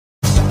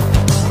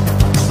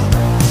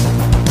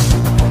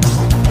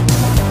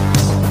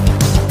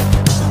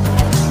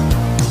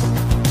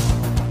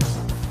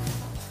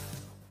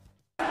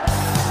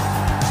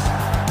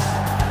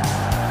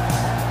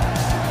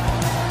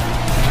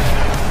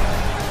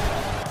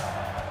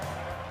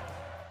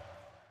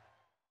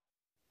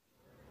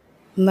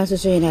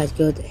Manchester United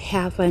could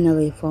have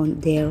finally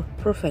found their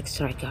perfect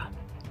striker,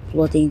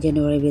 floating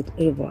January with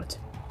report.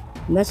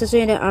 Manchester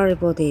United are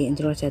reportedly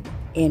interested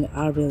in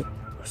RB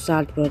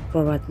Salzburg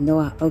forward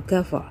Noah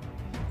Okafor.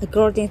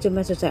 According to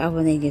Manchester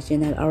News,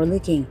 United are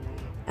looking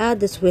at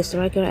the Swiss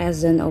striker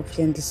as an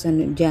option this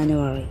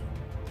January.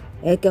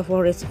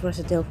 Okafor is a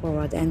versatile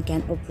forward and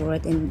can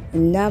operate in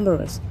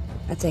numerous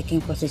attacking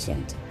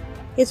positions.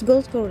 His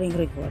goal-scoring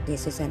record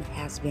this season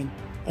has been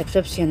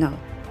exceptional,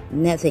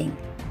 netting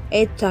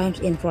 8 times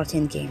in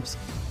 14 games.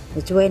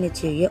 The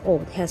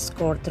 22-year-old has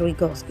scored 3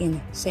 goals in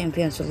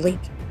Champions League,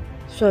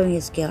 showing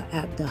his skill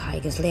at the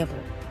highest level.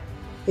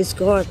 He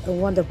scored a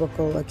wonderful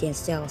goal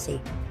against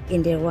Chelsea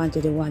in their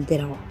 1-1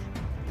 draw.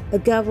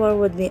 Okafor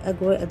would be a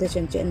great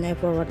addition to a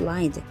forward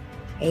line,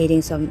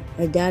 adding some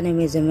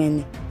dynamism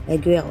and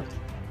guile.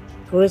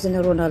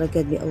 Cristiano Ronaldo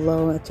could be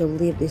allowed to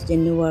leave this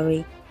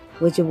January,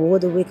 which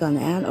would weaken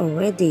an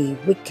already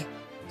weak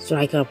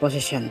striker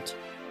position.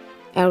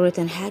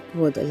 Ten Hag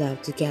would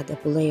love to get a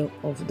player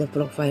of the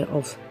profile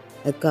of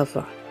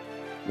Okafor.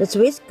 The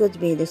Swiss could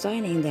be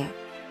designing that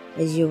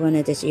the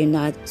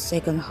United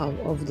second half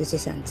of the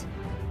season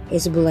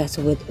is blessed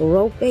with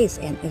raw pace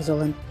and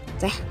excellent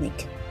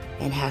technique,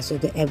 and has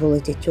the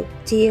ability to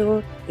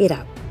tear it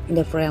up in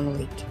the Premier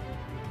League.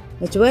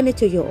 The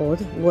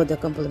 22-year-old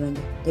would complement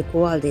the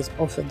qualities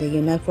of the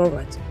United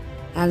forward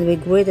and be a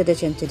great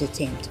addition to the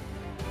team.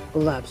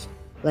 Clubs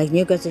like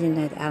Newcastle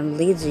United and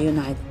Leeds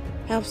United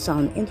have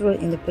shown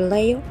interest in the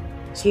player,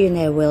 so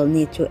United will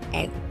need to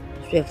act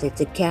swiftly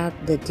to get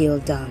the deal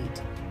done.